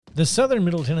The Southern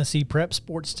Middle Tennessee Prep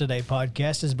Sports Today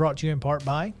podcast is brought to you in part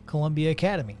by Columbia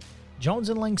Academy, Jones &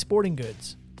 Lang Sporting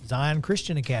Goods, Zion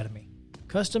Christian Academy,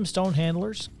 Custom Stone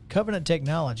Handlers, Covenant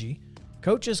Technology,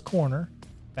 Coach's Corner,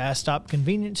 Fast Stop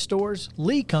Convenience Stores,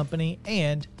 Lee Company,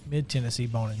 and Mid-Tennessee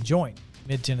Bone & Joint.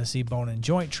 Mid-Tennessee Bone &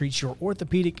 Joint treats your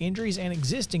orthopedic injuries and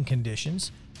existing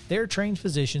conditions. Their trained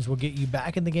physicians will get you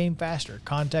back in the game faster.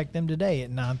 Contact them today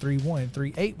at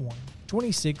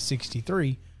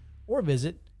 931-381-2663 or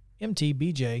visit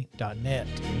mtbj.net.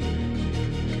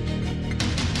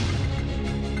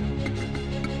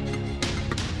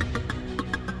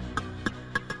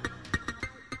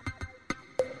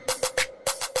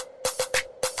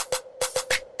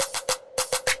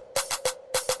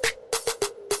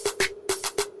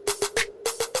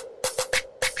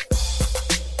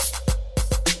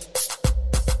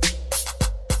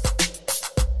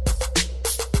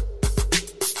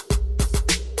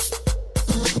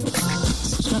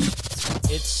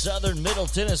 Southern Middle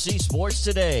Tennessee Sports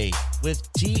Today with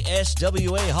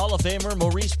TSWA Hall of Famer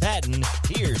Maurice Patton.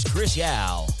 Here's Chris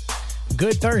Yao.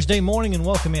 Good Thursday morning and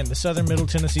welcome in to Southern Middle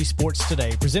Tennessee Sports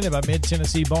Today, presented by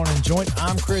Mid-Tennessee Bone & Joint.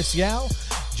 I'm Chris Yao,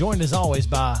 joined as always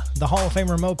by the Hall of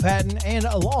Famer Mo Patton and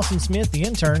Lawson Smith, the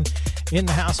intern, in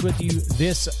the house with you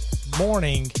this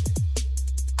morning.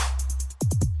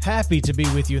 Happy to be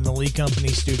with you in the Lee Company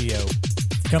studio.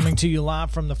 Coming to you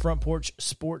live from the Front Porch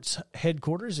Sports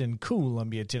headquarters in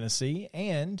Columbia, Tennessee,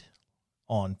 and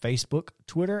on Facebook,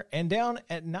 Twitter, and down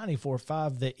at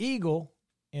 94.5 The Eagle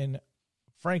in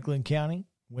Franklin County,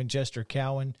 Winchester,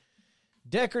 Cowan,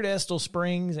 Deckard, Estill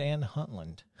Springs, and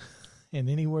Huntland, and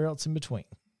anywhere else in between.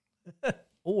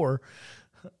 Or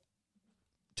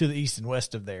to the east and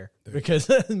west of there, because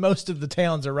most of the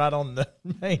towns are right on the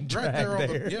main track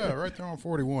there. Right there on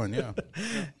 41, yeah.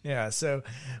 Yeah, so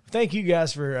thank you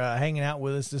guys for hanging out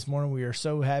with us this morning. We are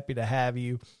so happy to have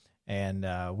you, and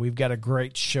we've got a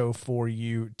great show for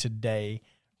you today.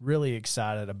 Really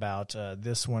excited about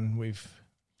this one.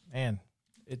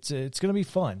 It's going to be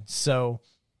fun. So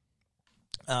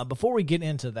before we get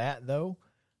into that, though,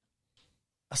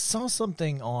 I saw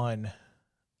something on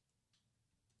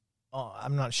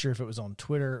I'm not sure if it was on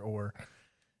Twitter or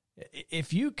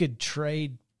if you could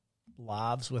trade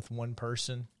lives with one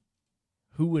person,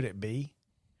 who would it be?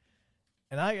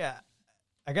 And I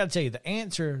got to tell you, the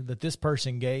answer that this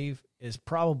person gave is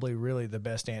probably really the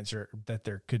best answer that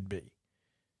there could be.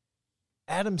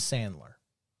 Adam Sandler.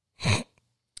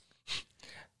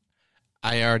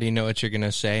 I already know what you're going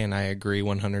to say, and I agree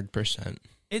 100%.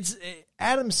 It's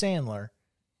Adam Sandler.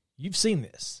 You've seen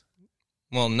this.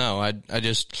 Well, no, I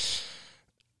just,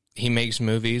 he makes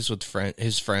movies with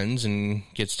his friends and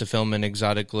gets to film in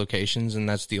exotic locations, and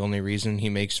that's the only reason he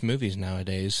makes movies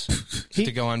nowadays,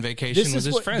 to go on vacation with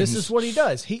his friends. This is what he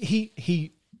does.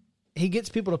 He gets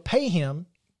people to pay him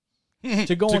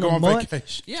to go on a month,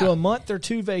 to a month or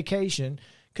two vacation,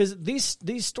 because these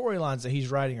storylines that he's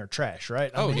writing are trash,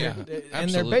 right?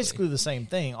 And they're basically the same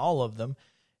thing, all of them.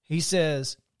 He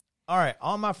says, all right,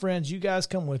 all my friends, you guys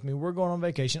come with me. We're going on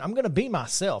vacation. I'm going to be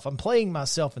myself. I'm playing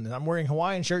myself in this. I'm wearing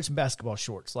Hawaiian shirts and basketball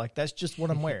shorts. Like, that's just what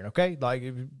I'm wearing, okay? Like,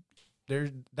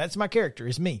 that's my character.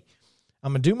 It's me.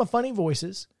 I'm going to do my funny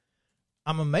voices.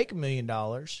 I'm going to make $1 million.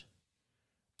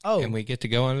 Oh. And we get to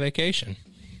go on vacation.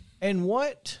 And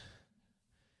what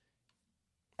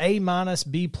A-,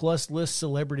 B+ list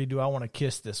celebrity do I want to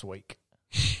kiss this week?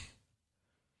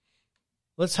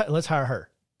 Let's hire her.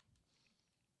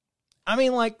 I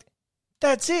mean, like,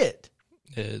 that's it.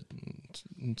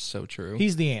 It's so true.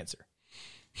 He's the answer.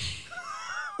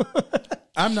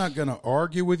 I'm not going to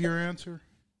argue with your answer.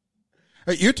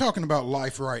 You're talking about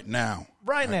life right now.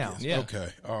 Right now, guess. yeah. Okay,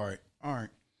 all right.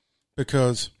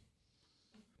 Because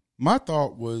my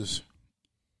thought was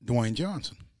Dwayne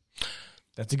Johnson.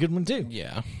 That's a good one, too.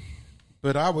 Yeah.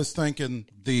 But I was thinking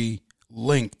the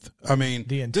length. I mean,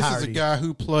 the this is a guy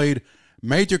who played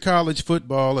major college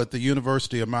football at the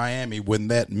University of Miami when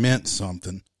that meant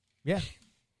something. Yeah.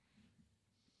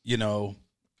 You know.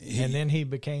 And then he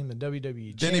became the WWE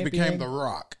champion. Then he became The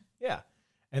Rock. Yeah.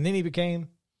 And then he became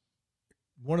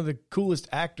one of the coolest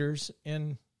actors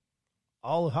in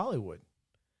all of Hollywood.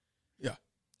 Yeah.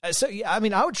 So, yeah, I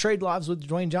mean, I would trade lives with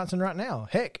Dwayne Johnson right now.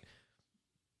 Heck,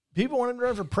 people want him to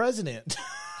run for president.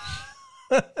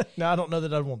 Now, I don't know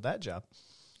that I'd want that job.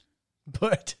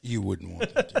 But you wouldn't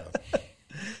want that job.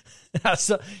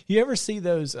 So, you ever see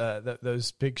those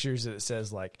pictures that it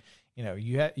says, like, you know,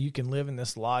 you can live in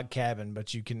this log cabin,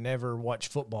 but you can never watch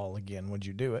football again. Would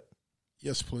you do it?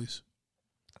 Yes, please.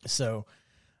 So,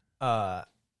 I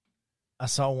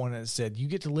saw one that said, you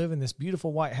get to live in this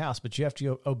beautiful white house, but you have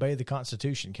to obey the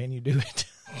Constitution. Can you do it?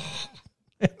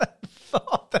 And I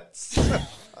thought, That's so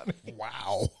funny.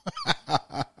 Wow.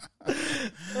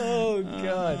 Oh,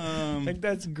 God. I think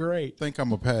that's great. I think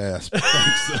I'm a pass.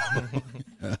 Thanks.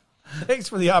 Thanks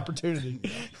for the opportunity.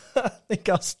 I think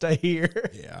I'll stay here.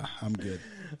 Yeah, I'm good.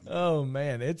 Oh,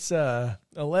 man. It's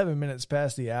 11 minutes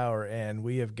past the hour, and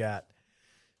we have got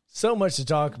so much to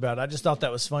talk about. I just thought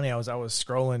that was funny. I was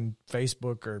scrolling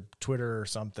Facebook or Twitter or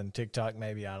something, TikTok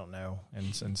maybe, I don't know,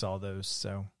 and saw those.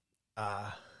 So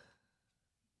I'll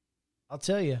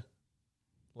tell you,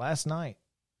 last night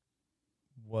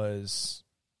was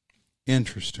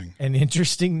interesting. An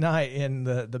interesting night in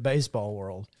the baseball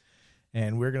world.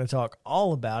 And we're going to talk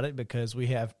all about it because we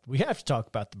have to talk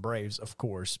about the Braves, of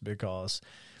course, because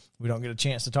we don't get a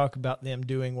chance to talk about them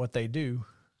doing what they do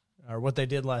or what they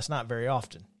did last night very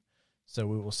often. So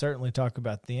we will certainly talk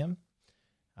about them.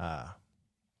 The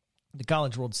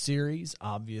College World Series,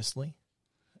 obviously.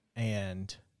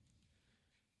 And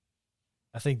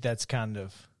I think that's kind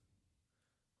of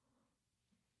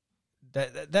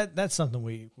that's something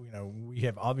we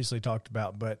have obviously talked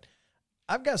about, but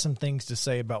I've got some things to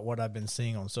say about what I've been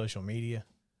seeing on social media,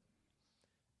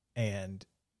 and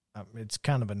it's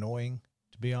kind of annoying,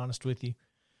 to be honest with you.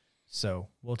 So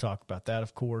we'll talk about that,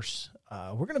 of course.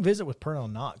 We're going to visit with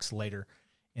Pernell Knox later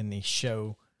in the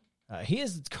show. He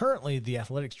is currently the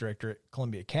athletics director at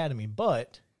Columbia Academy,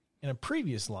 but in a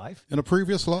previous life,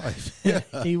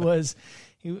 he was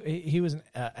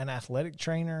an athletic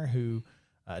trainer who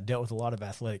dealt with a lot of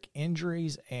athletic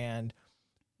injuries, and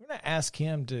we're going to ask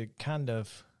him to kind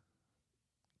of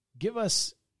give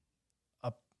us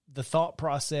the thought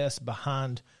process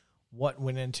behind what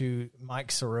went into Mike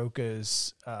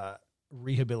Soroka's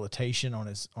rehabilitation on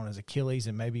his Achilles,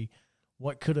 and maybe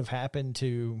what could have happened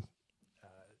to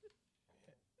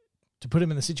put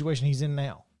him in the situation he's in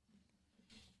now.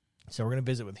 So we're going to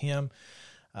visit with him.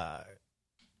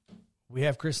 We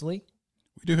have Chris Lee.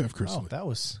 We do have Chris Lee. That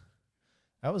was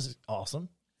awesome.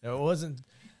 It wasn't.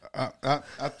 I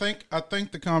think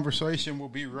the conversation will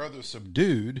be rather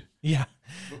subdued. Yeah.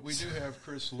 But we do have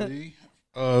Chris Lee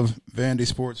of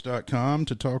VandySports.com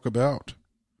to talk about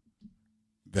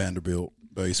Vanderbilt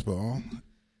baseball.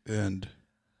 And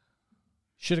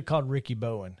should have called Ricky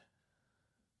Bowen.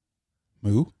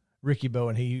 Who? Ricky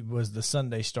Bowen. He was the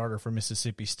Sunday starter for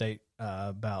Mississippi State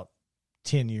about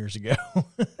 10 years ago,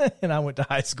 and I went to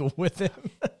high school with him.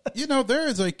 There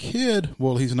is a kid.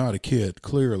 Well, he's not a kid,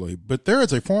 clearly, but there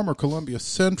is a former Columbia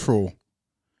Central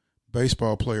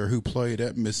baseball player who played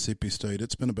at Mississippi State.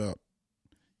 It's been about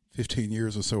 15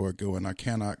 years or so ago, and I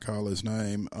cannot call his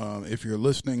name. If you're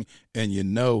listening and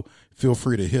feel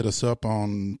free to hit us up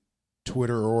on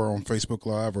Twitter or on Facebook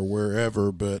Live or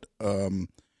wherever, but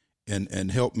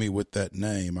and help me with that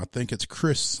name. I think it's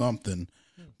Chris something,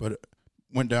 but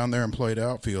went down there and played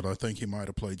outfield. I think he might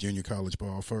have played junior college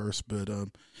ball first, but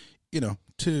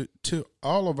to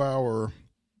all of our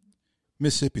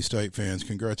Mississippi State fans,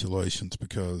 congratulations,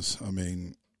 because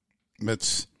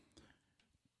that's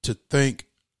to think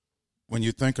when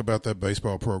you think about that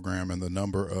baseball program and the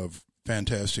number of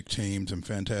fantastic teams and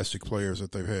fantastic players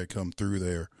that they've had come through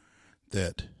there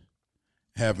that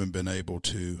haven't been able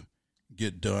to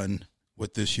get done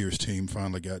what this year's team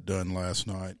finally got done last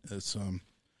night.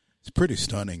 It's pretty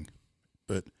stunning.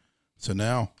 But so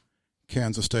now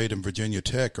Kansas State and Virginia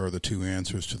Tech are the two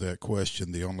answers to that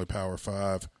question, the only Power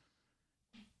 5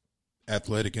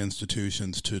 athletic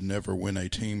institutions to never win a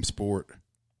team sport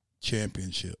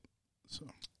championship. So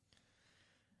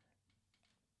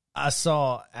I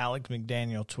saw Alex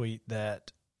McDaniel tweet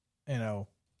that,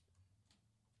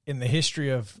 in the history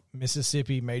of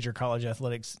Mississippi major college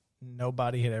athletics,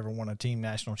 nobody had ever won a team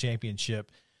national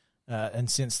championship.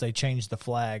 And since they changed the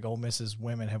flag, Ole Miss's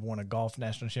women have won a golf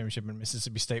national championship, and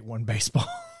Mississippi State won baseball.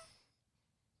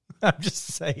 I'm just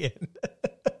saying.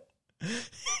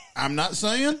 I'm not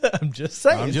saying. I'm just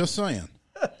saying. I'm just saying.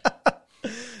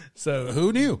 So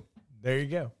who knew? There you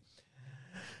go.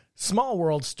 Small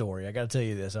world story. I got to tell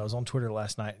you this. I was on Twitter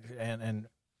last night, and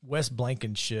Wes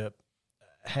Blankenship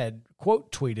had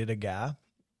quote tweeted a guy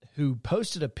who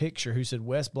posted a picture who said,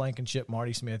 Wes Blankenship,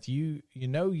 Marty Smith, you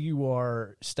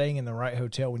are staying in the right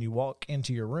hotel when you walk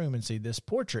into your room and see this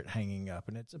portrait hanging up.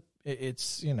 And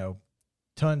it's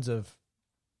tons of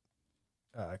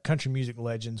country music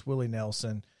legends, Willie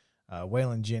Nelson,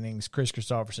 Waylon Jennings, Chris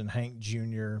Christopherson, Hank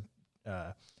Jr.,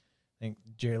 I think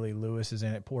Jerry Lee Lewis is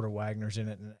in it, Porter Wagner's in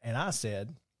it. And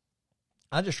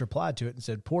I just replied to it and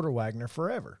said, Porter Wagner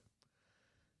forever.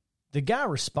 The guy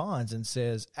responds and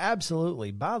says,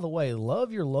 absolutely. By the way,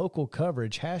 love your local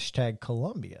coverage,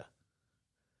 #Columbia.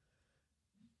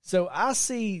 So I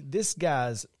see this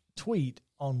guy's tweet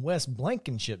on Wes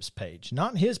Blankenship's page,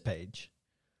 not his page.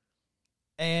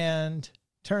 And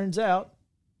turns out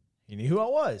he knew who I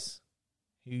was.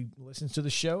 He listens to the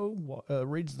show,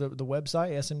 reads the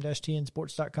website,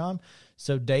 sm-tnsports.com.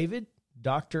 So David,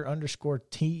 Dr_TENN,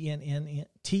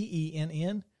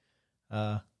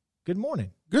 good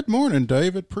morning. Good morning,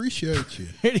 David. Appreciate you.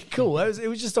 Pretty cool. It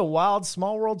was just a wild,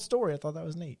 small world story. I thought that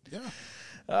was neat. Yeah.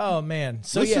 Oh, man.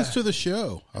 So Listens to the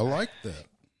show. I like that.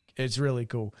 It's really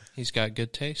cool. He's got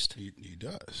good taste. He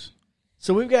does.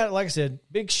 So we've got, like I said,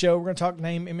 big show. We're going to talk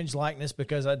name, image, likeness,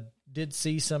 because I did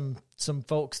see some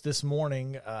folks this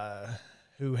morning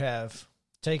who have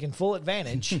taken full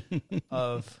advantage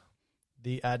of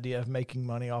the idea of making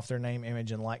money off their name,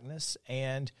 image, and likeness.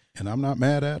 And I'm not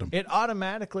mad at them. It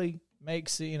automatically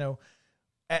makes,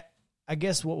 I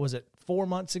guess, what was it, 4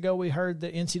 months ago we heard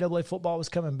that NCAA football was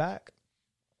coming back.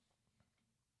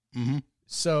 Mm-hmm.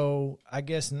 So I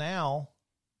guess now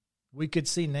we could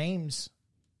see names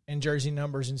and jersey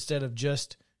numbers instead of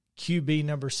just QB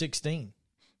number 16.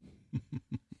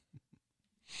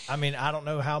 I mean, I don't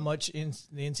know how much the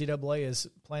NCAA is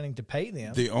planning to pay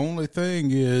them. The only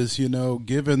thing is,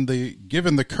 given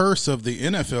the curse of the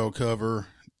NFL cover,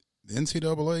 the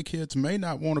NCAA kids may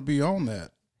not want to be on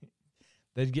that.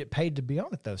 They'd get paid to be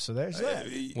on it, though, so there's that.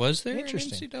 Was there an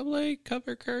NCAA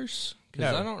cover curse?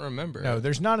 Because I don't remember. No,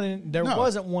 there's not.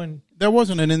 Wasn't one. There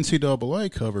wasn't an NCAA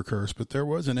cover curse, but there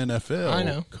was an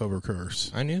NFL cover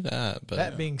curse. I knew that. But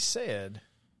that being said,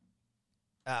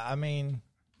 I mean,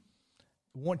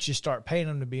 once you start paying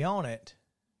them to be on it,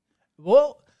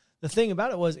 well, the thing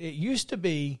about it was it used to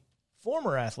be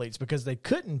former athletes because they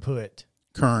couldn't put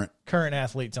current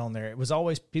athletes on there. It was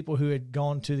always people who had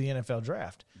gone to the NFL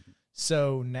draft.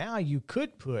 So now you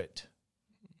could put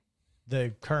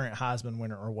the current Heisman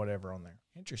winner or whatever on there.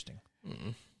 Interesting. Mm-hmm.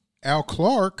 Al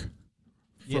Clark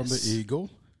from the Eagle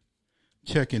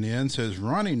checking in says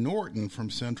Ronnie Norton from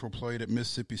Central played at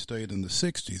Mississippi State in the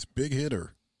 60s. Big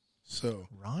hitter. So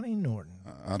Ronnie Norton.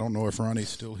 I don't know if Ronnie's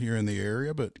still here in the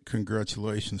area, but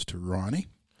congratulations to Ronnie.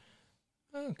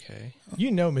 Okay.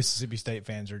 Mississippi State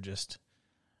fans are just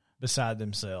beside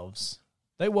themselves.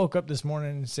 They woke up this morning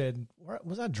and said,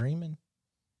 was I dreaming?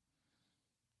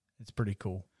 It's pretty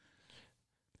cool.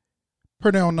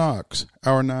 Pernell Knox,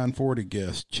 our 940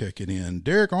 guest, checking in.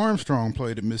 Derek Armstrong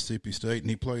played at Mississippi State, and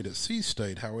he played at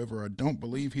C-State. However, I don't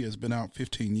believe he has been out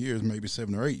 15 years, maybe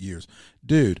 7 or 8 years.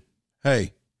 Dude,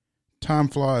 hey, time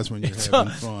flies when you're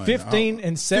having fun. 15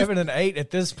 and 7 and 8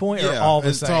 at this point are all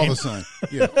the same. It's all the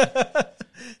same. Yeah.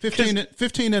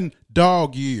 15 in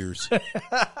dog years.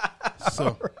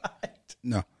 So. Right.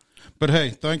 No, but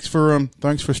hey, thanks for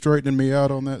straightening me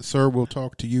out on that, sir. We'll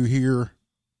talk to you here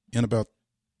in about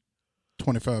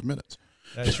 25 minutes.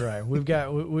 That's right. We've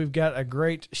got a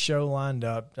great show lined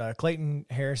up. Clayton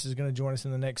Harris is going to join us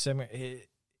in the next segment.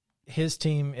 His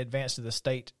team advanced to the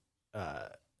state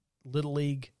Little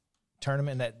League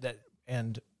tournament,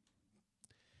 and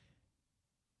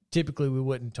typically we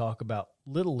wouldn't talk about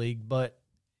Little League, but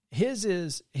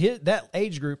that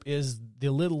age group is the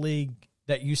Little League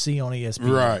that you see on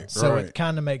ESPN. Right. So it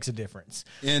kind of makes a difference.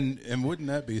 And wouldn't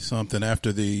that be something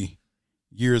after the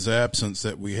year's absence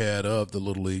that we had of the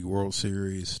Little League World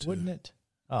Series? Wouldn't it?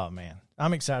 Oh, man.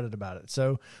 I'm excited about it.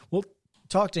 So we'll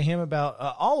talk to him about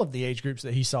all of the age groups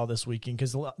that he saw this weekend,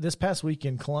 because this past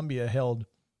weekend, Columbia held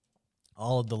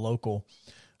all of the local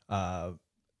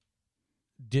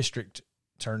district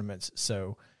tournaments.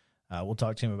 So we'll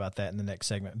talk to him about that in the next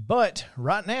segment. But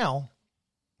right now,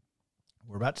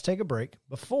 we're about to take a break.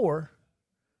 Before,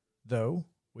 though,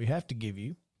 we have to give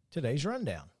you today's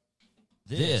rundown.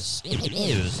 This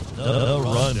is the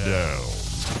Rundown.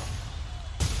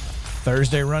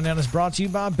 Thursday Rundown is brought to you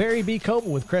by Barry B.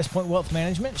 Coble with Crest Point Wealth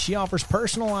Management. She offers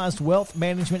personalized wealth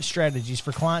management strategies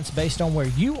for clients based on where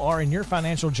you are in your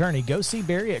financial journey. Go see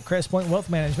Barry at Crest Point Wealth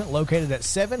Management, located at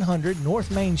 700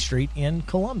 North Main Street in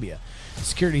Columbia.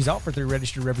 Securities offered through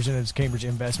registered representatives Cambridge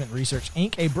Investment Research,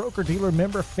 Inc., a broker-dealer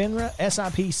member FINRA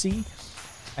SIPC.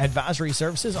 Advisory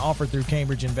services offered through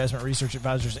Cambridge Investment Research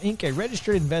Advisors, Inc., a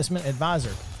registered investment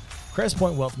advisor. Crest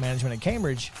Point Wealth Management and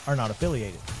Cambridge are not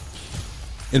affiliated.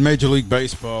 In Major League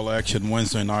Baseball action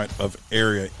Wednesday night of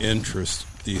area interest,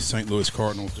 the St. Louis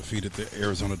Cardinals defeated the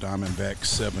Arizona Diamondbacks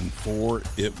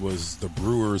 7-4. It was the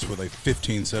Brewers with a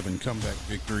 15-7 comeback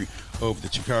victory over the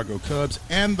Chicago Cubs,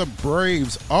 and the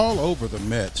Braves all over the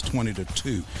Mets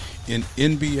 20-2. In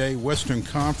NBA Western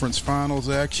Conference Finals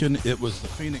action, it was the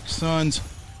Phoenix Suns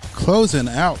closing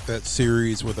out that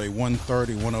series with a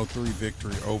 130-103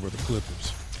 victory over the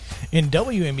Clippers. In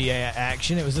WNBA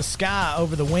action, it was the Sky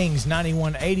over the Wings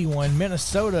 91-81.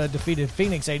 Minnesota defeated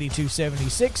Phoenix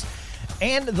 82-76.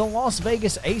 And the Las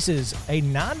Vegas Aces, a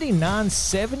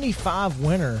 99-75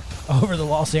 winner over the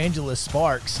Los Angeles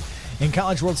Sparks in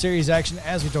College World Series action.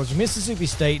 As we told you, Mississippi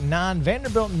State 9,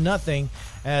 Vanderbilt nothing,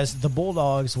 as the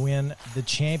Bulldogs win the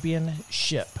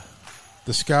championship.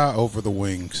 The sky over the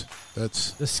wings.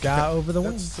 That's the sky over the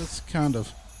wings. That's kind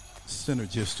of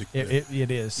synergistic.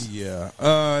 It is. Yeah.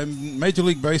 Major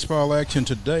League Baseball action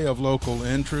today of local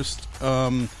interest.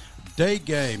 Day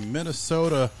game.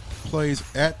 Minnesota plays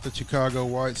at the Chicago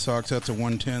White Sox. That's a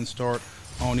 1:10 start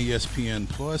on ESPN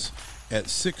Plus. At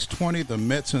 6:20, the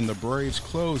Mets and the Braves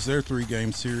close their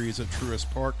 3-game series at Truist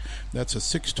Park. That's a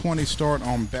 6:20 start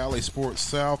on Bally Sports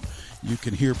South. You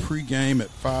can hear pregame at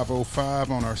 5:05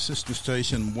 on our sister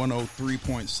station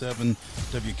 103.7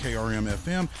 WKRM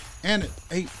FM. And at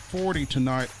 8:40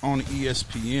 tonight on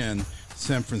ESPN,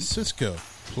 San Francisco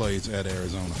plays at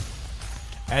Arizona.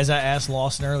 As I asked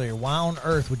Lawson earlier, why on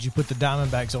earth would you put the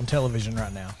Diamondbacks on television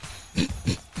right now?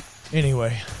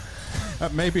 Anyway.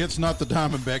 Maybe it's not the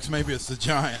Diamondbacks. Maybe it's the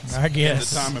Giants. I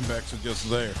guess. And the Diamondbacks are just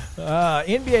there.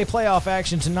 NBA playoff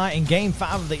action tonight in Game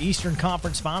 5 of the Eastern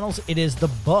Conference Finals. It is the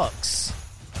Bucks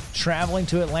traveling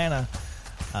to Atlanta.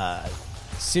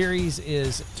 Series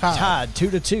is tied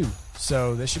 2-2.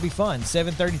 So this should be fun.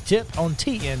 7:30 tip on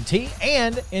TNT.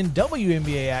 And in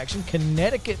WNBA action,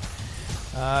 Connecticut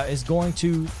is going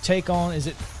to take on, is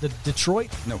it the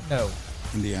Detroit? No.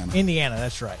 Indiana,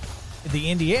 that's right.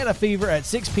 The Indiana Fever at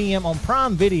 6 p.m. on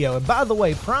Prime Video. And by the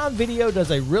way, Prime Video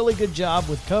does a really good job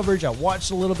with coverage. I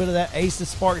watched a little bit of that Aces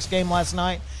Sparks game last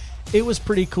night. It was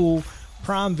pretty cool.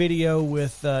 Prime Video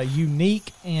with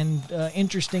unique and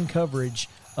interesting coverage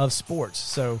of sports.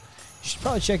 So you should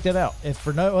probably check that out. If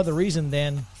for no other reason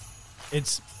than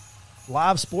it's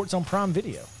live sports on Prime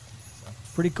Video. So,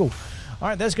 pretty cool. All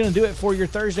right, that's going to do it for your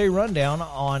Thursday rundown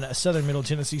on Southern Middle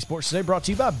Tennessee Sports Today, brought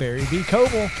to you by Barry B.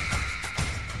 Coble.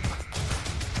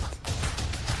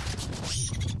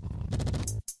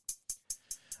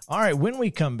 All right, when we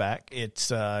come back,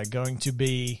 it's going to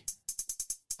be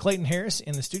Clayton Harris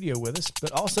in the studio with us,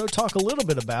 but also talk a little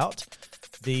bit about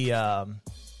the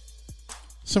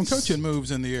some coaching moves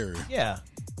in the area. Yeah,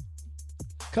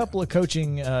 a couple of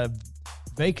coaching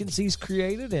vacancies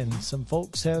created, and some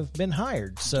folks have been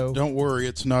hired. So don't worry,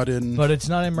 it's not in. But it's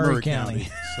not in Murray County.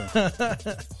 So.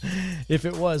 If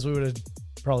it was, we would have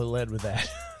probably led with that.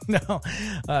 No.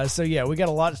 So, yeah, we got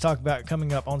a lot to talk about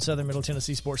coming up on Southern Middle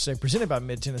Tennessee Sports Today, presented by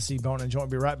Mid-Tennessee Bone and Joint.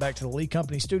 We'll be right back to the Lee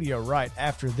Company studio right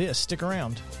after this. Stick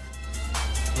around.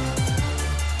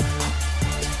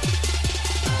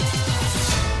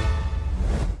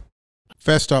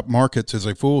 Fast Stop Markets is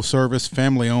a full-service,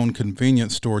 family-owned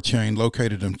convenience store chain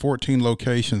located in 14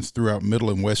 locations throughout Middle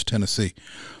and West Tennessee.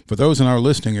 For those in our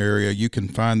listening area, you can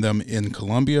find them in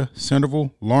Columbia,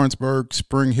 Centerville, Lawrenceburg,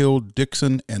 Spring Hill,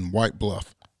 Dixon, and White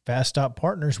Bluff. Fast Stop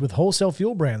partners with wholesale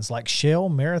fuel brands like Shell,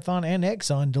 Marathon, and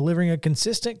Exxon, delivering a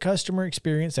consistent customer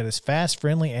experience that is fast,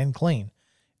 friendly, and clean.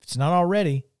 If it's not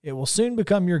already, it will soon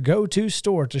become your go-to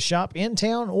store to shop in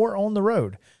town or on the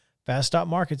road. Fast Stop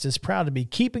Markets is proud to be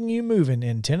keeping you moving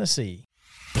in Tennessee.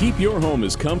 Keep your home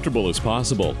as comfortable as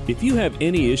possible. If you have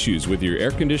any issues with your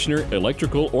air conditioner,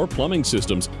 electrical, or plumbing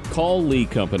systems, call Lee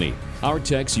Company. Our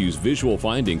techs use visual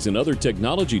findings and other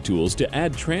technology tools to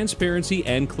add transparency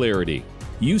and clarity.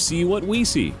 You see what we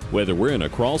see, whether we're in a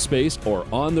crawl space or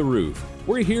on the roof.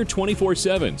 We're here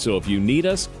 24/7, so if you need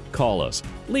us, call us.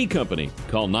 Lee Company.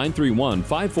 Call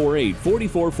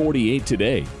 931-548-4448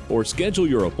 today or schedule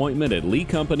your appointment at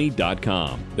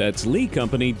leecompany.com. That's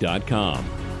leecompany.com.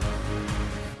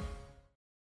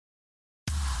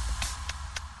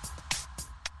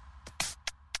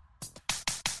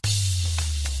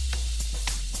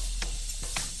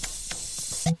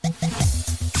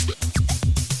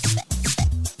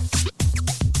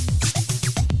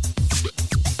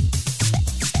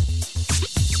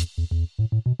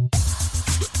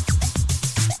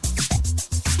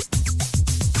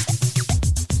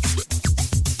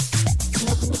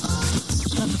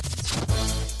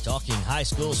 High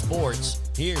school sports.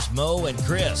 Here's Mo and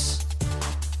Chris.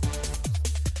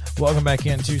 Welcome back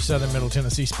into Southern Middle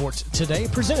Tennessee Sports Today,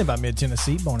 presented by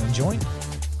Mid-Tennessee Bone and Joint.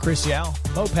 Chris Yao,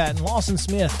 Mo Patton, Lawson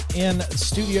Smith in the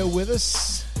studio with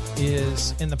us,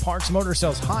 is in the Parks Motor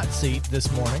Sales hot seat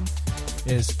this morning,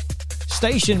 is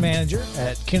station manager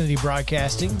at Kennedy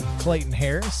Broadcasting, Clayton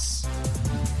Harris,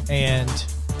 and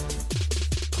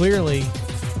clearly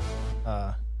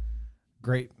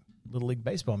great Little League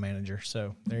Baseball manager.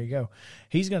 So there you go.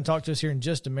 He's going to talk to us here in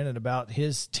just a minute about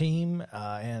his team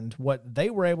and what they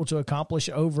were able to accomplish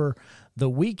over the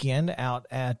weekend out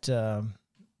at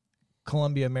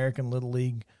Columbia American Little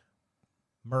League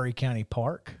Murray County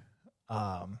Park.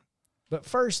 But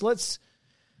first, let's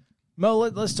Mo,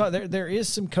 let's talk. There is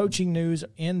some coaching news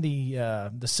in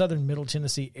the southern Middle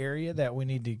Tennessee area that we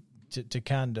need to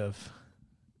kind of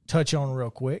touch on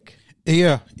real quick.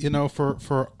 Yeah,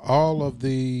 for all of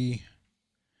the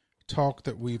talk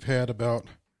that we've had about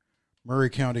Maury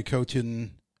County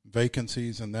coaching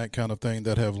vacancies and that kind of thing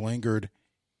that have lingered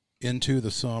into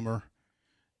the summer,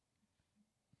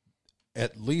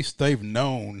 at least they've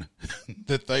known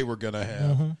that they were going to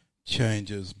have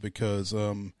changes because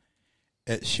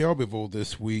at Shelbyville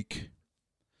this week,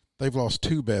 they've lost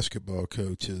 2 basketball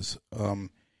coaches.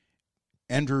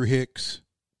 Andrew Hicks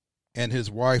and his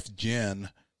wife,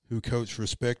 Jen, who coached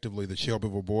respectively the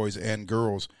Shelbyville boys and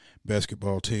girls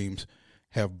basketball teams,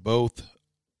 have both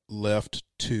left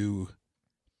to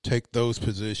take those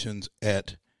positions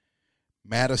at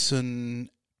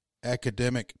Madison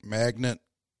Academic Magnet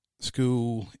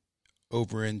School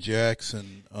over in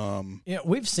Jackson.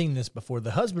 We've seen this before.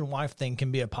 The husband-wife thing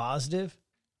can be a positive,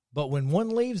 but when one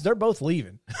leaves, they're both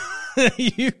leaving.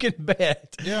 You can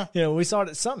bet. Yeah. We saw it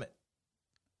at Summit.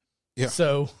 Yeah.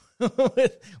 So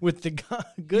with the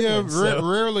good ones.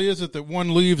 Rarely is it that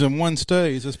one leaves and one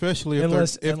stays, especially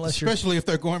if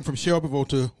they're going from Shelbyville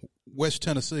to West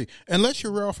Tennessee. Unless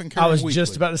you're Ralph and Karen Weekly. I was Weekly.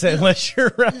 just about to say, unless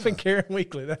you're Ralph and Karen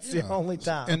Weekly. That's the only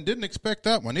time. And didn't expect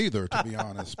that one either, to be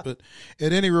honest. But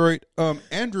at any rate,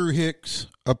 Andrew Hicks,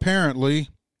 apparently,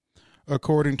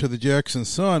 according to the Jackson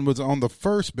Sun, was on the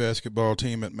first basketball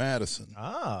team at Madison.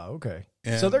 Ah, okay.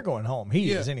 So they're going home.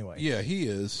 He is anyway. Yeah, he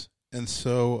is. And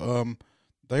so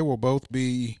they will both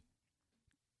be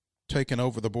taking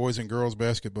over the boys and girls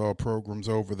basketball programs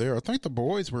over there. I think the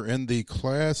boys were in the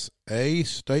Class A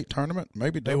state tournament.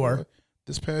 Maybe they were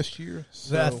this past year.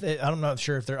 So. I'm not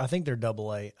sure if they're. I think they're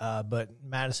Double A. But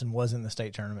Madison was in the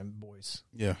state tournament, boys.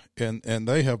 Yeah, and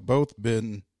they have both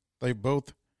been. They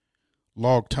both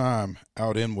logged time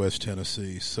out in West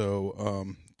Tennessee.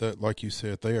 So that, like you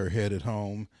said, they are headed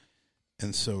home,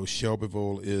 and so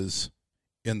Shelbyville is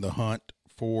in the hunt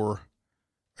for,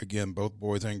 again, both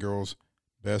boys and girls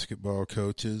basketball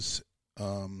coaches.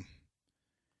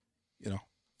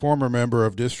 Former member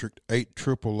of District 8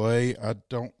 AAA. I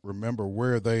don't remember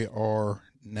where they are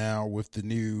now with the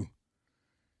new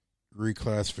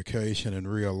reclassification and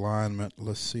realignment.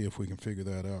 Let's see if we can figure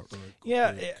that out right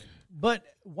quick. But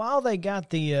while they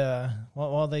got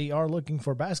while they are looking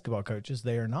for basketball coaches,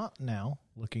 they are not now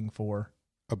looking for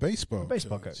a baseball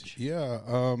coach.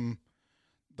 Yeah.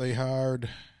 They hired.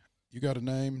 You got a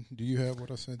name? Do you have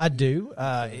what I said? I do.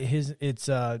 It's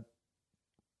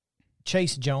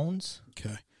Chase Jones.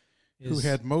 Okay. Who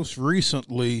had most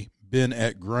recently been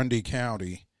at Grundy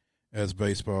County as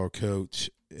baseball coach.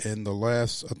 In the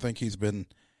last, I think he's been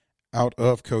out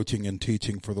of coaching and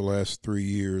teaching for the last 3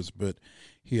 years, but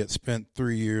he had spent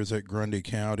 3 years at Grundy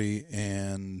County,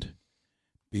 and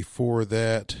before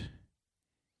that,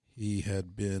 he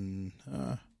had been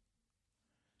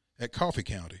at Coffee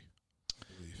County, I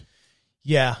believe.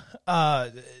 Yeah,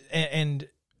 and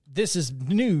this is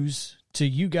news to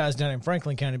you guys down in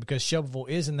Franklin County because Shelbyville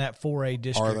is in that 4A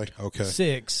district. Are they? Okay.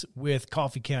 6 with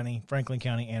Coffee County, Franklin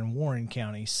County, and Warren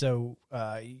County. So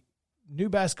new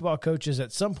basketball coaches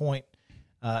at some point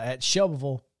at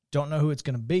Shelbyville, don't know who it's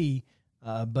going to be,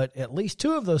 but at least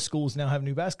 2 of those schools now have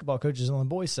new basketball coaches on the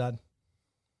boys' side.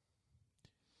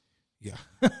 Yeah.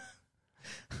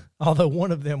 Although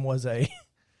one of them was a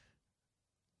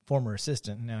former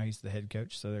assistant. Now he's the head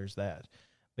coach, so there's that.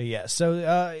 But, yeah,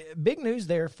 so big news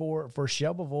there for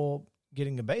Shelbyville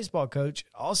getting a baseball coach.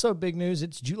 Also big news,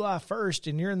 it's July 1st,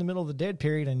 and you're in the middle of the dead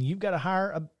period, and you've got to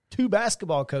hire 2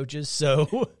 basketball coaches.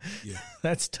 So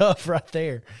that's tough right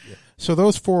there. Yeah. So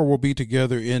those 4 will be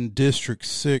together in District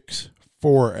 6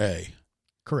 4A.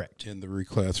 Correct. In the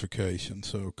reclassification.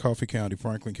 So Coffee County,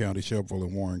 Franklin County, Shelbyville,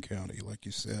 and Warren County, like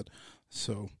you said.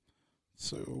 So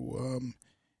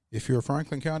if you're a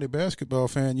Franklin County basketball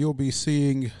fan, you'll be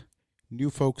seeing new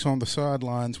folks on the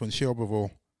sidelines when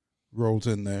Shelbyville rolls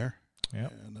in there. Yeah.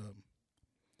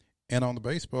 And on the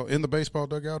baseball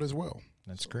dugout as well.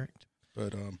 That's correct.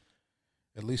 But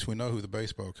at least we know who the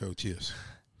baseball coach is.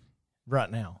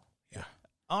 Right now. Yeah.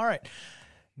 All right.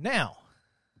 Now,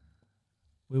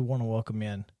 we want to welcome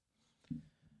in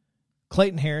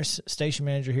Clayton Harris, station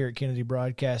manager here at Kennedy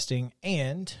Broadcasting,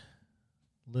 and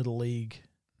Little League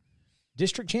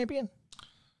district champion.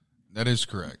 That is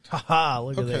correct. Look at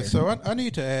that. Okay, so I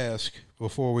need to ask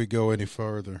before we go any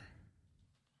further.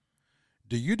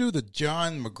 Do you do the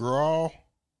John McGraw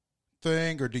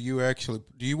thing, or do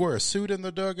you wear a suit in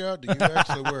the dugout? Do you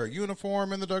actually wear a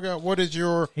uniform in the dugout? What is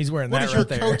your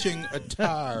coaching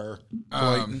attire?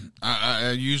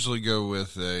 I usually go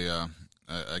with a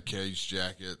cage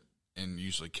jacket and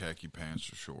usually khaki pants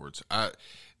or shorts.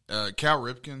 Cal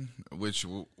Ripken, which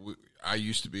I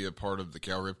used to be a part of the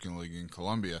Cal Ripken League in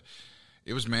Columbia.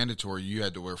 It was mandatory. You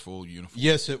had to wear full uniform.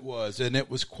 Yes, it was, and it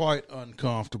was quite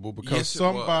uncomfortable because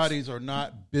some bodies are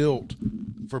not built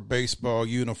for baseball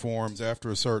uniforms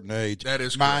after a certain age. That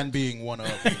is mine correct. being one of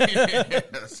them.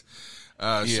 Yes.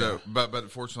 So,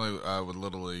 but fortunately, with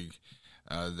Little League,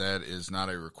 that is not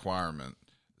a requirement.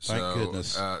 Thank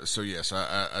goodness. So yes,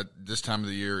 I this time of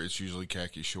the year it's usually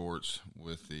khaki shorts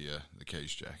with the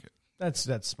cage jacket. That's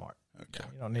smart. Okay.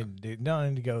 You don't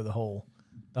need to go the whole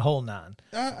nine.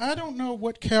 I don't know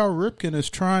what Cal Ripken is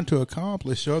trying to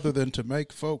accomplish other than to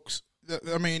make folks.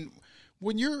 I mean,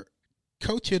 when you're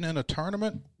coaching in a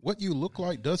tournament, what you look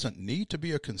like doesn't need to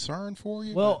be a concern for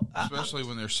you. Well, especially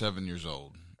when they're 7 years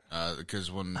old.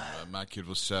 Because when my kid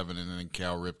was 7, and then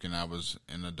Cal Ripken, I was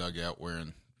in a dugout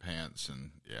wearing pants,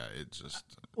 and it just.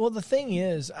 Well, the thing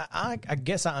is, I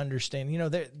guess I understand. You know,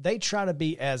 they try to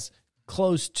be as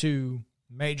close to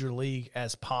Major League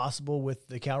as possible with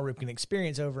the Cal Ripken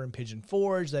experience over in Pigeon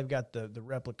Forge. They've got the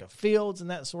replica fields and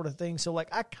that sort of thing. So,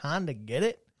 I kind of get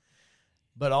it,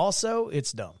 but also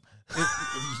it's dumb.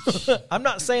 I'm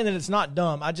not saying that it's not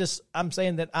dumb. I'm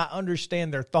saying that I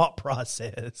understand their thought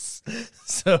process.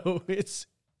 So it's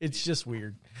just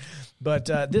weird. But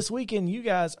this weekend, you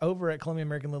guys over at Columbia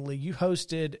American Little League, you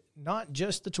hosted not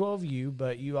just the 12U,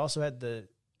 but you also had the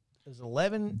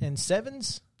 11 and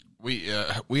 7s.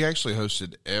 We actually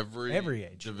hosted every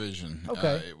age division.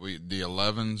 Okay. The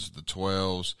 11s, the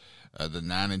 12s, the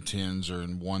 9 and 10s are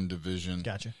in one division.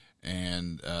 Gotcha.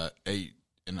 And 8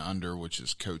 and under, which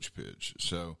is coach pitch.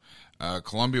 So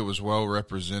Columbia was well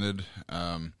represented.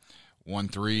 Won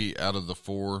 3 out of the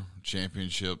 4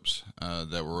 championships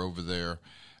that were over there.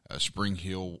 Spring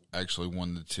Hill actually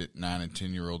won the 9 and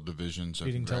 10-year-old division. So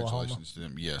beating congratulations to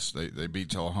them. Yes, they beat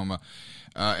Tullahoma.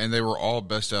 And they were all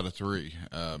best out of 3.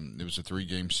 It was a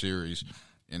 3-game series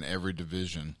in every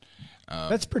division.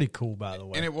 That's pretty cool, by the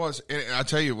way. And it was. And I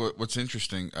tell you what's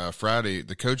interesting. Friday,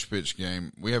 the coach pitch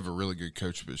game, we have a really good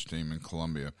coach pitch team in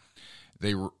Columbia.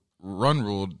 They run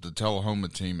ruled the Tullahoma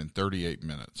team in 38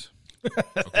 minutes.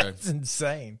 Okay? That's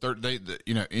insane.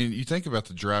 And you think about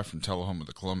the drive from Tullahoma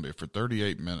to Columbia for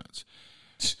 38 minutes.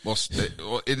 Well,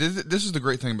 this is the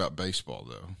great thing about baseball,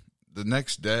 though. The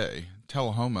next day,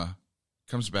 Tullahoma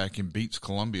comes back and beats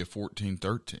Columbia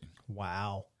 14-13.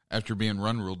 Wow. After being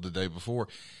run ruled the day before.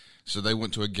 So they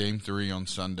went to a Game 3 on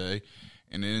Sunday,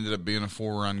 and it ended up being a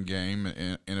 4-run game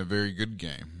and a very good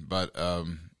game. But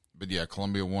yeah,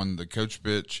 Columbia won the coach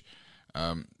pitch.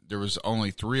 There was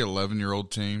only 3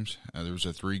 11-year-old teams. There was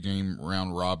a 3-game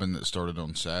round robin that started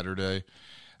on Saturday,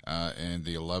 and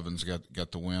the 11s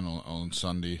got the win on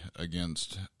Sunday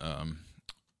against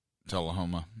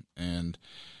Tullahoma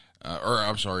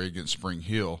against Spring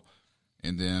Hill,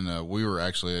 and then we were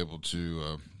actually able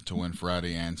to win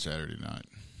Friday and Saturday night.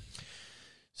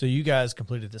 So you guys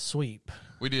completed the sweep.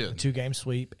 We did. The 2-game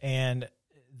sweep, and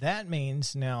that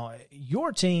means now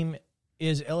your team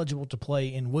is eligible to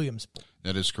play in Williamsport.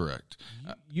 That is correct.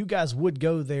 You guys would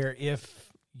go there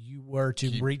if you were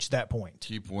to reach that point.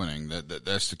 Keep winning.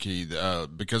 That's the key.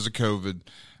 Because of COVID,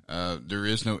 there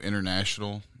is no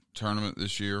international tournament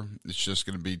this year. It's just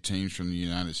going to be teams from the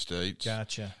United States.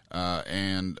 Gotcha.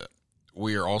 And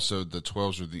we are also, the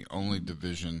 12s are the only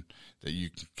division that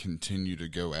you can continue to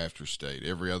go after state.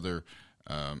 Every other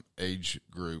age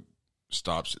group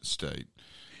stops at state.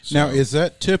 So, now, is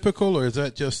that typical, or is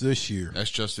that just this year?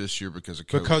 That's just this year because of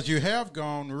COVID. Because you have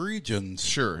gone regions.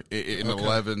 Sure. In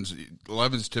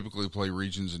 11s typically play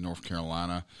regions in North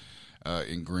Carolina,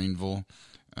 in Greenville.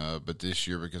 But this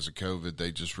year, because of COVID,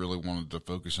 they just really wanted to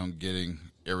focus on getting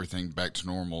everything back to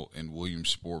normal in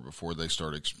Williamsport before they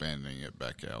start expanding it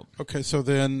back out. Okay, so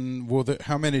then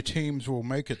how many teams will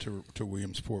make it to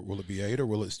Williamsport? Will it be 8, or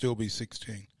will it still be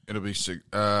 16? It'll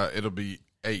be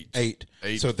 8.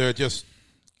 8. So they're just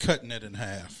cutting it in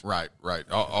half. Right.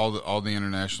 All the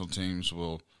international teams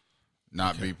will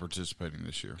not be participating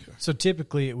this year. Okay. So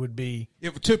typically it would be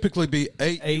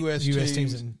 8 U.S.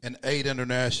 teams and 8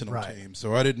 international teams.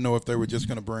 So I didn't know if they were just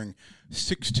going to bring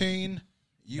 16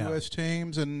 U.S.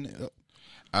 teams and.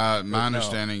 My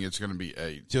understanding, it's going to be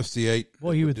 8. Just the 8.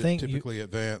 Well, you would think typically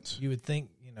advance. You would think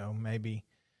maybe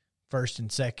first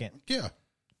and second. Yeah.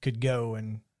 Could go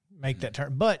and make that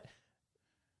turn, but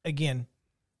again,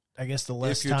 I guess the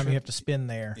less time you have to spend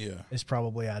there is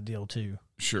probably ideal too.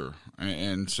 Sure.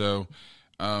 And so,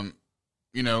 we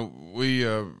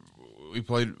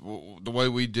played the way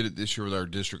we did it this year with our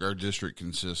district. Our district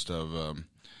consists of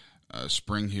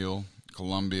Spring Hill,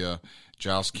 Columbia,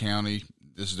 Giles County.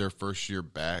 This is their first year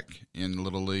back in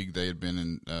Little League. They had been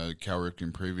in Cal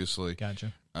Ripken previously.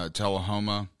 Gotcha.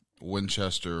 Tullahoma,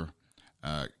 Winchester,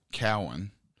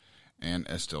 Cowan, and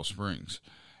Estelle Springs.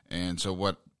 And so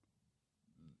what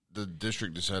the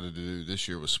district decided to do this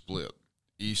year was split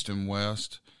east and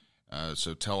west.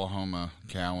 So Tullahoma,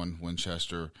 Cowan,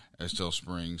 Winchester, Estelle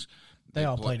Springs. They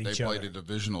all played each other. They played a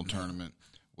divisional tournament.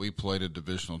 We played a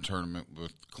divisional tournament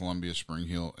with Columbia, Spring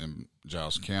Hill, and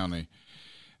Giles County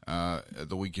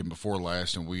the weekend before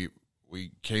last, and we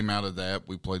came out of that.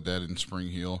 We played that in Spring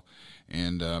Hill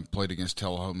and played against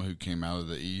Tullahoma, who came out of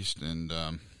the East. And,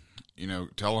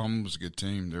 Tullahoma was a good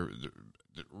team. They're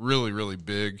really, really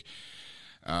big.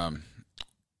 The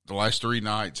last 3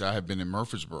 nights I have been in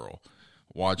Murfreesboro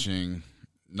watching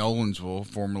Nolensville,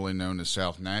 formerly known as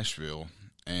South Nashville,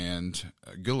 and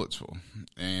Goodlettsville.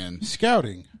 And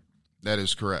scouting. That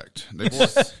is correct.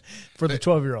 For the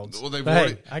 12-year-olds. Well,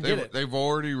 I get it. They've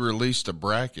already released a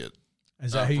bracket.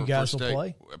 Is that who you guys will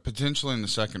play? Potentially in the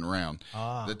second round.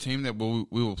 The team that we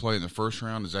will play in the first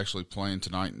round is actually playing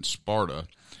tonight in Sparta.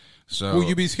 So will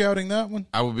you be scouting that one?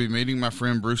 I will be meeting my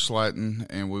friend Bruce Slatton,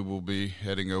 and we will be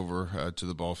heading over to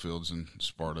the ball fields in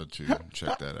Sparta to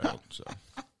check that out. So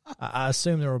I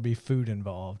assume there will be food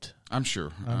involved. I'm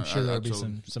sure. I'm sure there will be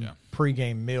some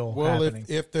pregame meal happening.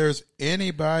 Well, if there's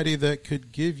anybody that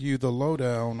could give you the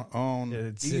lowdown on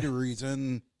eateries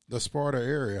in the Sparta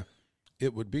area,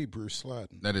 it would be Bruce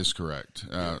Slatton. That is correct.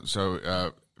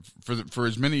 For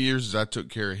as many years as I took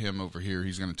care of him over here,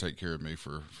 he's going to take care of me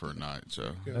for a night.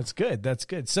 So that's good. That's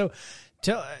good. So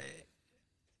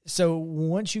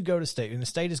once you go to state, and the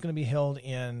state is going to be held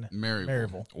in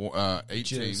Maryville. 8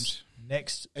 teams.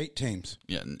 Next 8 teams.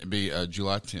 Yeah, it'll be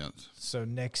July 10th. So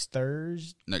next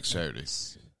Thursday. Next Saturday.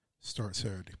 Start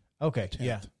Saturday. Okay. 10th.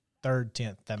 Yeah. 3rd,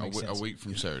 10th. That makes sense. A week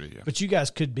from Saturday. Yeah. But you guys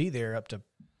could be there up to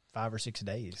 5 or 6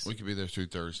 days. We could be there through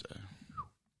Thursday.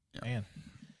 Yeah. Man.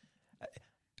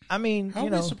 I mean, how are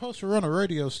we supposed to run a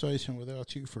radio station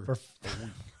without you for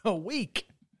a week?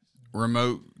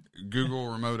 Google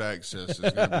remote access is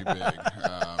going to be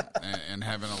big, and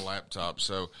having a laptop.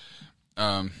 So,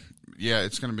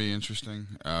 it's going to be interesting.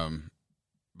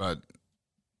 But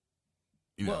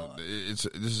this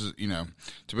is to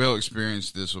be able to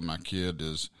experience this with my kid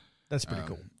that's pretty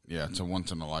cool. Yeah, it's a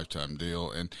once in a lifetime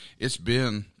deal, and it's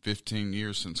been 15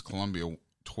 years since Columbia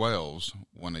 12s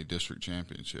won a district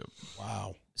championship.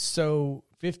 Wow. So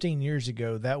 15 years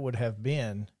ago, that would have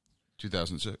been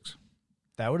 2006.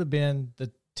 That would have been the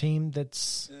team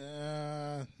that's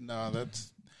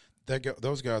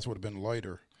those guys would have been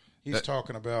later. I'm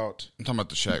talking about the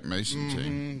Shaq Mason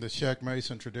team. The Shaq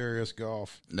Mason Tredarius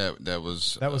Goff. That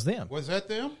was them. Was that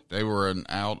them? They were an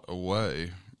out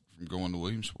away from going to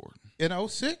Williamsport. In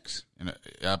 06?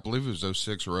 I believe it was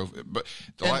 06 or 0. But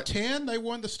 10, they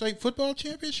won the state football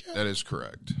championship? That is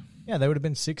correct. Yeah, they would have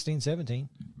been 16, 17.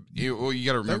 You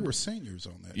got to remember. They were seniors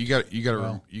on that. You got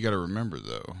to remember,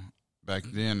 though, back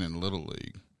then in Little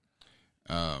League.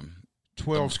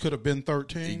 12s could have been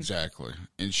 13. Exactly.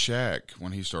 And Shaq,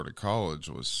 when he started college,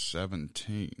 was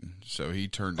 17. So he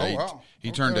turned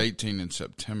turned 18 in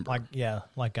September.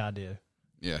 Like I did.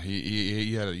 Yeah,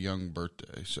 he had a young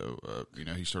birthday, so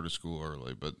he started school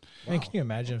early. But can you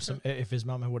imagine if his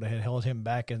mama would have held him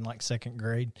back in like 2nd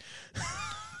grade?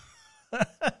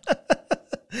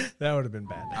 That would have been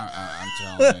bad. I'm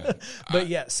telling you.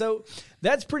 But so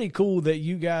that's pretty cool that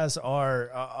you guys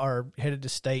are headed to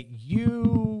state.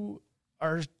 You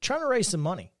are trying to raise some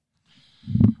money.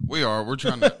 We are. We're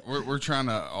trying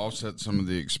to offset some of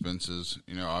the expenses.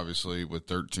 Obviously with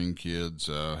 13 kids,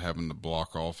 having to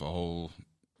block off a whole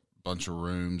bunch of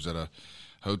rooms at a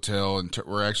hotel, and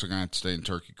we're actually going to have to stay in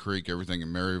Turkey Creek. Everything in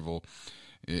Maryville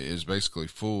is basically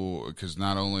full because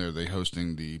not only are they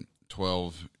hosting the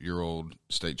 12-year-old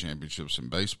state championships in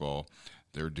baseball,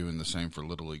 they're doing the same for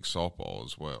Little League softball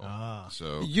as well.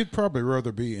 So you'd probably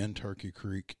rather be in Turkey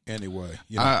Creek anyway,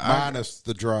 minus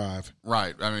the drive.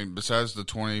 Right. I mean, besides the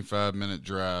 25-minute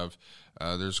drive,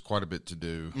 there's quite a bit to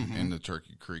do in the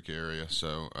Turkey Creek area.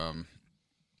 So,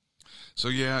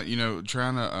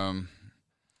 trying to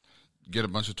get a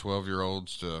bunch of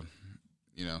 12-year-olds to,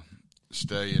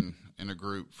 stay in a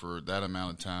group for that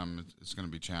amount of time, it's going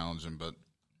to be challenging, but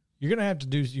you're going to have to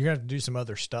do some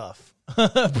other stuff,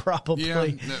 probably. Yeah,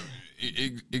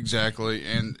 exactly.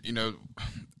 And,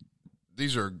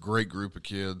 these are a great group of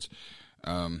kids.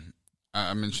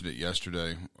 I mentioned it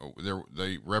yesterday.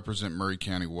 They represent Murray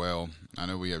County well. I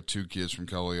know we have 2 kids from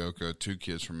Culleoka, 2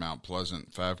 kids from Mount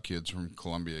Pleasant, 5 kids from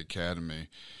Columbia Academy,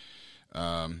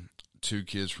 2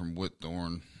 kids from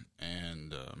Whitthorne,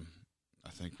 and I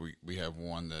think we have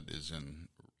one that is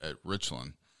at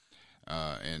Richland.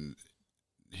 And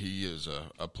he is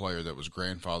a player that was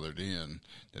grandfathered in,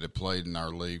 that had played in our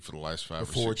league for the last 5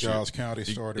 before or 6 years. Before Giles County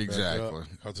started exactly.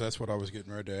 Because that's what I was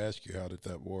getting ready to ask you. How did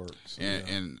that work? So,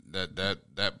 and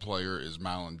that player is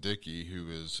Mylon Dickey, who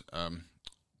is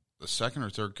the second or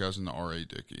third cousin to R.A.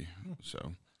 Dickey.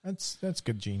 So that's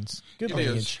good genes. Good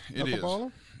lineage. It is.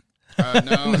 Knuckleballer?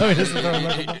 No, he doesn't throw a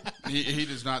knuckleball. He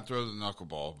does not throw the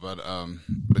knuckleball.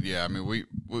 But yeah, I mean,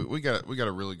 we got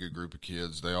a really good group of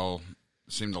kids. They all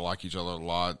seem to like each other a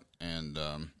lot, and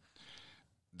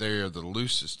they are the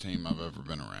loosest team I've ever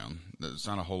been around. There's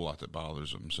not a whole lot that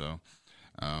bothers them. So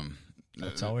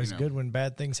it's always good when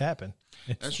bad things happen.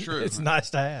 That's true. It's nice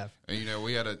to have. And,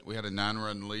 we had a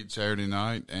 9-run lead Saturday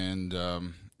night, and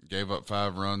gave up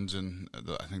 5 runs in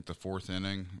I think the 4th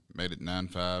inning, made it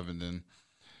 9-5, and then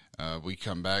we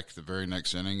come back the very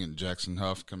next inning, and Jackson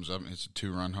Huff comes up and hits a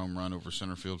 2-run home run over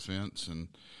center field fence, and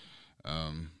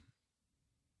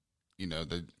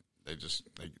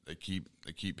they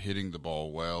keep hitting the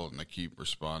ball well, and they keep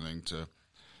responding to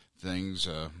things.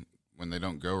 When they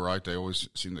don't go right, they always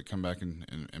seem to come back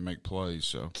and make plays.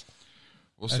 So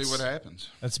we'll see what happens.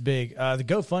 That's big. The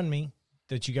GoFundMe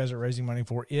that you guys are raising money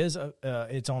for is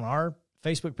it's on our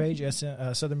Facebook page,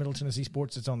 Southern Middle Tennessee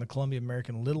Sports. It's on the Columbia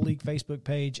American Little League Facebook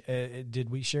page. Did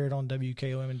we share it on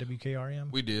WKOM and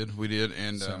WKRM? We did,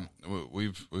 and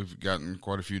we've gotten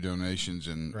quite a few donations,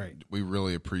 and we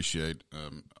really appreciate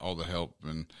all the help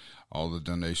and all the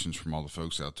donations from all the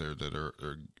folks out there that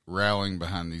are rallying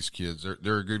behind these kids.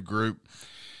 They're a good group,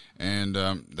 and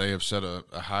they have set a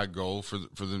high goal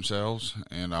for themselves,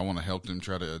 and I want to help them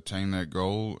try to attain that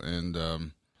goal.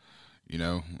 And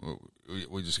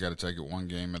we just got to take it one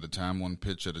game at a time, one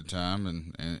pitch at a time,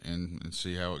 and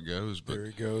see how it goes. But there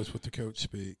he goes with the coach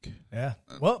speak. Yeah.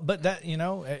 Well, but that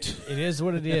it is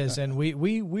what it is, and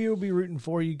we will be rooting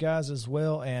for you guys as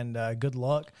well. And good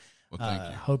luck. Well,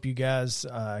 thank you. Hope you guys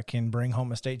can bring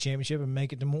home a state championship and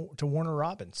make it to Warner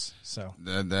Robins. So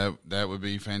that would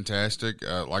be fantastic.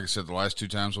 Like I said, the last 2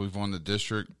 times we've won the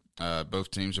district,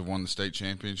 both teams have won the state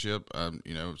championship.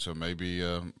 So maybe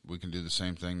we can do the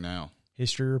same thing now.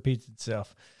 History repeats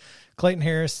itself. Clayton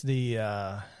Harris,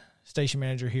 the station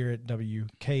manager here at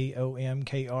WKOM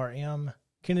KRM,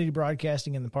 Kennedy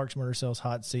Broadcasting in the Parks Motor Sales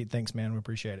hot seat. Thanks, man. We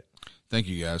appreciate it. Thank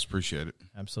you, guys. Appreciate it.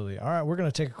 Absolutely. All right, we're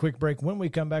going to take a quick break. When we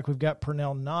come back, we've got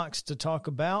Pernell Knox to talk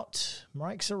about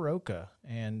Mike Soroka,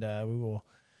 and we will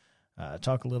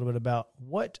talk a little bit about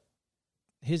what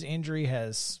his injury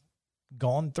has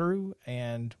gone through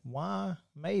and why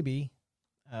maybe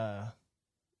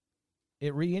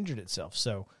it re-injured itself.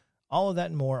 So all of that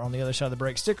and more on the other side of the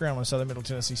break. Stick around on Southern Middle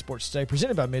Tennessee Sports Today,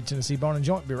 presented by Mid-Tennessee Bone &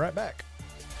 Joint. Be right back.